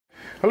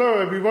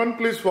Hello everyone,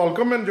 please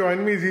welcome and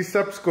join me Easy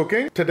Steps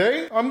Cooking.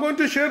 Today I'm going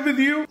to share with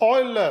you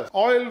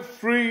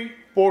oil-free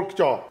pork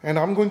chop, and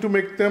I'm going to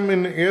make them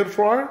in air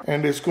fryer,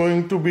 and it's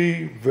going to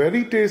be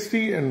very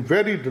tasty and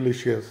very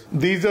delicious.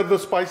 These are the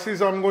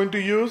spices I'm going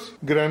to use: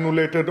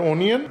 granulated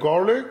onion,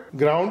 garlic,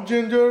 ground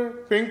ginger,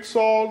 pink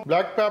salt,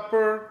 black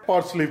pepper,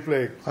 parsley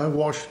flake. I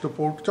washed the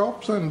pork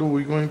chops and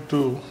we're going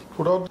to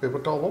put out paper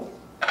towel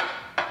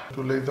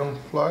to lay them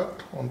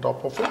flat on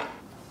top of it.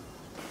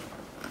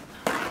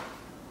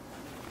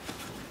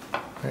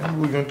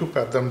 And we're going to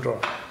pat them dry.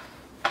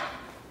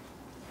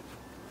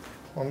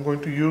 I'm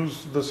going to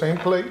use the same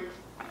plate.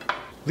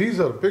 These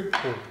are big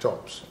pork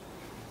chops.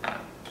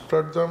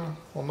 Spread them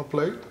on the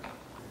plate.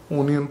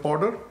 Onion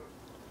powder.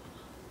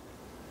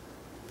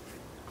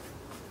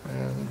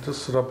 And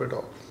just rub it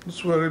out.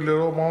 Just very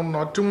little amount,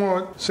 not too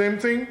much. Same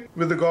thing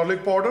with the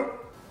garlic powder.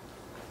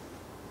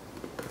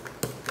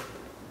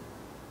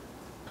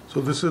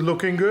 So this is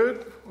looking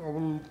good. I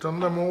will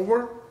turn them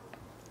over.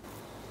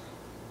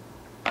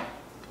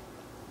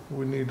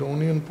 We need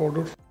onion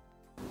powder.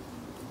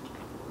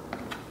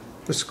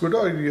 It's a good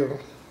idea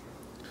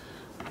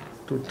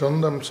to turn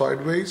them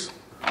sideways.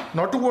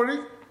 Not to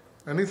worry,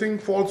 anything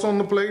falls on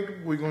the plate,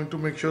 we're going to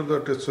make sure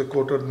that it's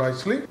coated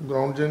nicely.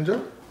 Ground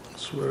ginger,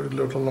 it's very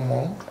little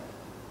amount.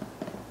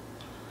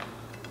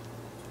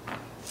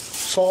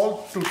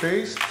 Salt to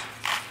taste.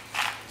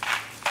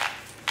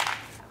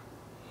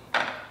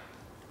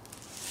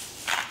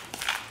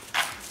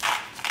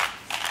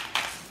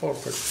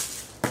 Perfect.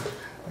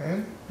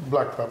 And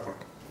black pepper.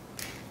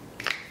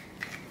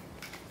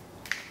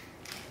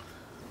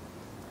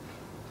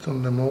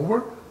 Turn them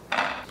over.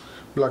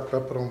 Black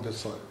pepper on this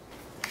side.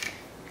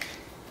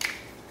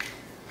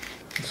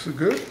 This is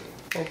good.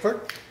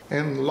 Perfect.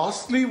 And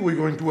lastly, we're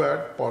going to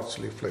add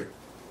parsley flake.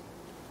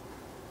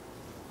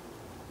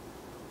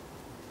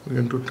 We're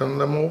going to turn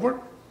them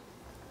over.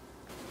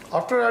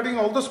 After adding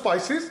all the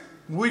spices,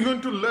 we're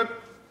going to let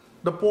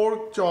the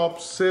pork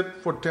chops sit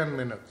for 10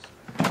 minutes.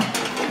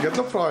 Get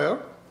the fryer.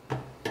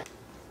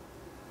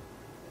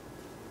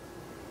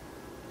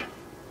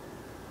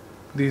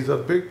 These are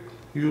big,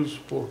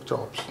 huge pork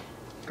chops.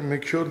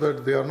 Make sure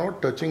that they are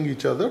not touching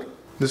each other.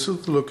 This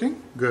is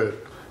looking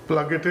good.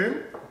 Plug it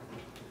in,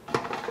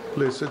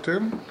 place it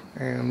in,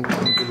 and we're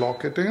going to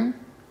lock it in.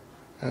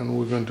 And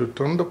we're going to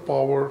turn the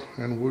power,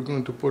 and we're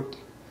going to put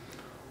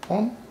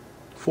on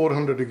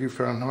 400 degree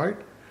Fahrenheit.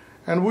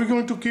 And we're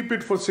going to keep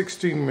it for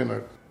 16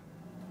 minutes.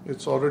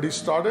 It's already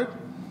started.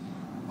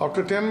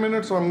 After 10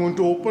 minutes, I'm going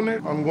to open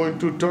it. I'm going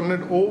to turn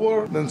it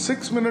over. Then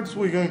 6 minutes,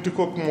 we're going to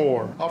cook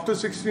more. After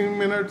 16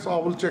 minutes, I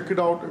will check it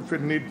out if it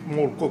needs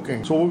more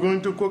cooking. So we're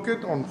going to cook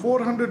it on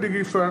 400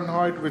 degree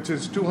Fahrenheit, which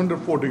is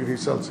 204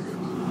 degrees Celsius.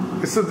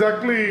 It's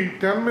exactly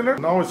 10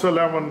 minutes. Now it's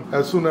 11.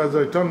 As soon as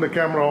I turn the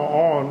camera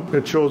on,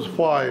 it shows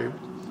 5.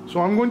 So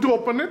I'm going to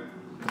open it.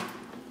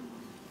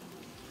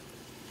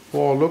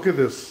 Wow, look at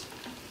this.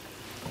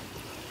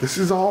 This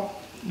is how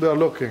they're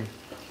looking.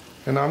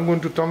 And I'm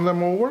going to turn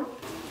them over.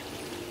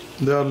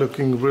 They are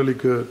looking really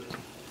good.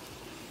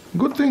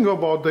 Good thing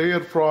about the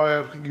air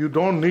fryer, you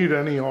don't need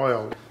any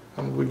oil.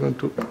 And we're going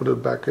to put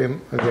it back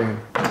in again.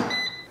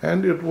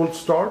 And it will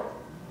start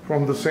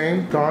from the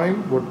same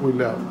time what we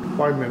left,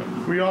 5 minutes.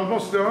 We're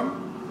almost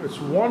done. It's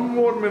 1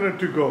 more minute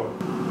to go.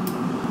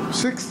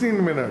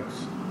 16 minutes,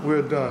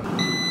 we're done.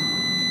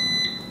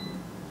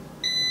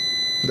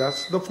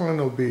 That's the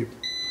final beep.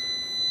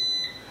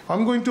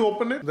 I'm going to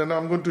open it, then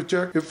I'm going to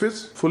check if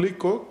it's fully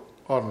cooked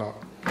or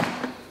not.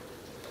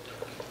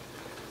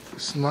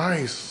 It's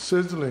nice,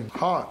 sizzling,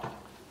 hot.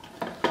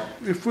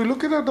 If we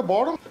look at the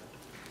bottom,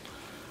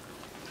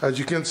 as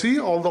you can see,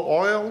 all the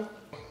oil,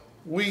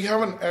 we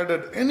haven't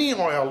added any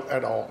oil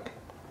at all.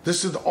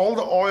 This is all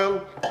the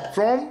oil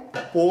from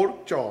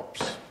pork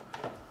chops.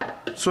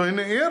 So in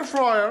the air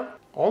fryer,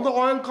 all the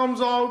oil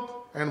comes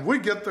out and we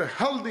get the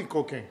healthy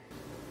cooking.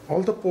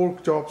 All the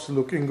pork chops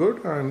looking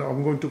good, and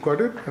I'm going to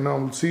cut it and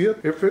I'll see it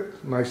if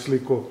it's nicely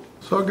cooked.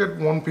 So I'll get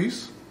one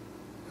piece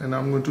and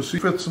I'm going to see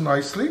if it's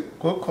nicely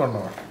cooked or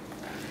not.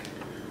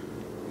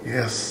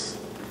 Yes,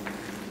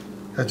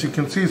 as you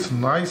can see, it's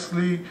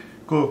nicely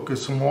cooked,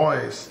 it's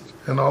moist,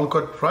 and I'll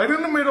cut right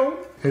in the middle.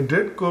 It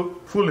did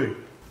cook fully.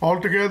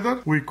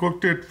 Altogether, we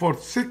cooked it for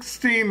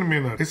 16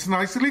 minutes. It's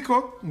nicely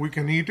cooked. We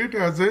can eat it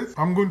as is.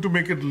 I'm going to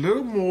make it a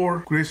little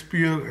more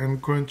crispier and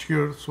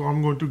crunchier, so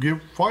I'm going to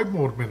give 5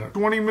 more minutes.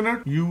 20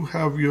 minutes, you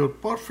have your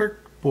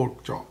perfect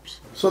pork chops.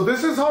 So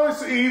this is how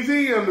it's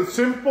easy and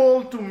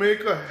simple to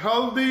make a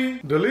healthy,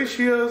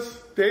 delicious,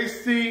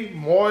 tasty,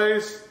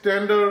 moist,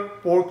 tender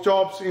pork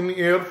chops in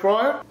air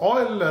fryer,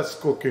 oil-less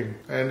cooking.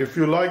 And if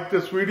you like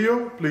this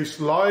video, please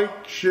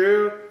like,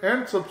 share,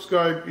 and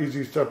subscribe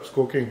Easy Steps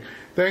Cooking.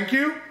 Thank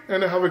you,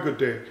 and have a good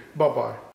day. Bye-bye.